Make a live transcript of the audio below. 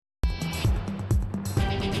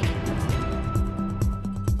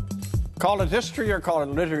Call it history or call it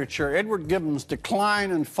literature, Edward Gibbon's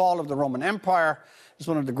Decline and Fall of the Roman Empire is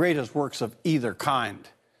one of the greatest works of either kind.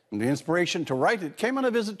 And the inspiration to write it came on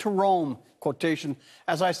a visit to Rome, quotation,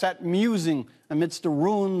 as I sat musing amidst the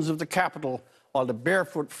ruins of the capital while the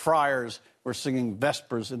barefoot friars were singing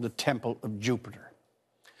vespers in the temple of Jupiter.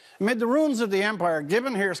 Amid the ruins of the empire,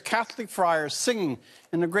 Gibbon hears Catholic friars singing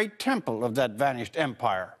in the great temple of that vanished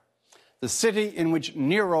empire. The city in which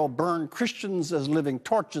Nero burned Christians as living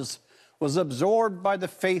torches was absorbed by the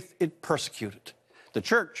faith it persecuted. The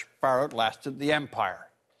church far outlasted the empire.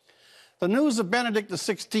 The news of Benedict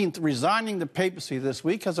XVI resigning the papacy this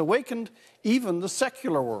week has awakened even the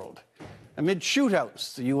secular world. Amid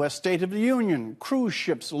shootouts, the U.S. State of the Union, cruise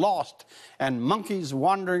ships lost, and monkeys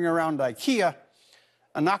wandering around IKEA,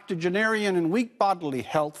 an octogenarian in weak bodily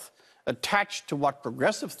health, attached to what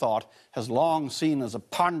progressive thought has long seen as a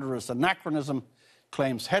ponderous anachronism,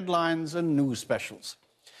 claims headlines and news specials.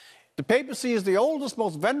 The papacy is the oldest,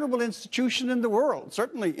 most venerable institution in the world,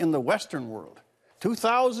 certainly in the Western world.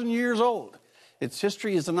 2,000 years old. Its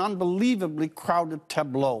history is an unbelievably crowded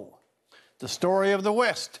tableau. The story of the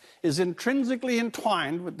West is intrinsically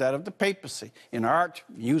entwined with that of the papacy in art,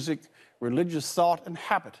 music, religious thought, and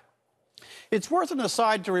habit. It's worth an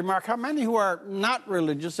aside to remark how many who are not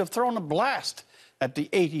religious have thrown a blast at the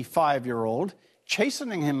 85-year-old,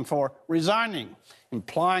 chastening him for resigning,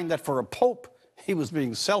 implying that for a pope, he was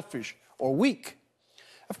being selfish or weak.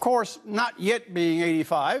 Of course, not yet being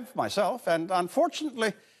 85 myself, and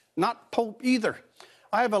unfortunately, not Pope either.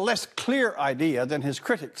 I have a less clear idea than his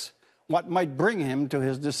critics what might bring him to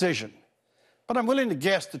his decision. But I'm willing to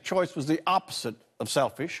guess the choice was the opposite of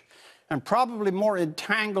selfish and probably more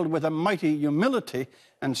entangled with a mighty humility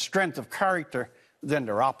and strength of character than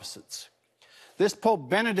their opposites. This Pope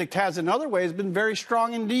Benedict has in other ways been very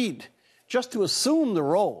strong indeed. Just to assume the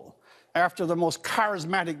role after the most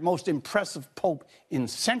charismatic, most impressive pope in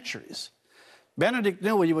centuries. Benedict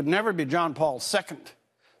knew he would never be John Paul II.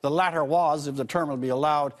 The latter was, if the term will be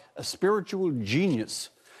allowed, a spiritual genius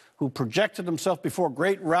who projected himself before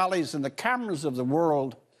great rallies in the cameras of the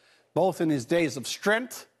world, both in his days of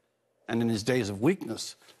strength and in his days of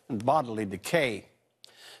weakness and bodily decay.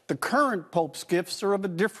 The current pope's gifts are of a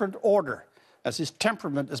different order, as his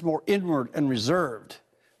temperament is more inward and reserved.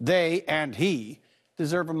 They and he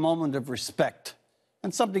deserve a moment of respect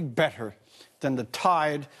and something better than the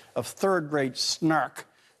tide of third-rate snark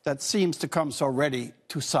that seems to come so ready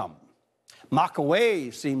to some. Mock away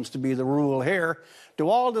seems to be the rule here. Do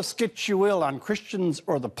all the skits you will on Christians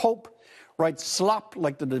or the Pope, write slop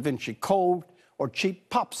like the Da Vinci Code or cheap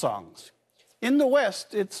pop songs. In the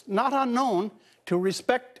West, it's not unknown to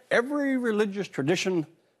respect every religious tradition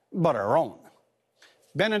but our own.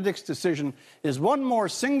 Benedict's decision is one more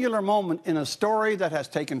singular moment in a story that has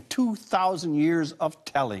taken 2,000 years of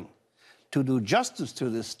telling. To do justice to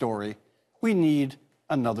this story, we need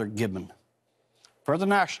another Gibbon. For The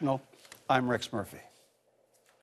National, I'm Rex Murphy.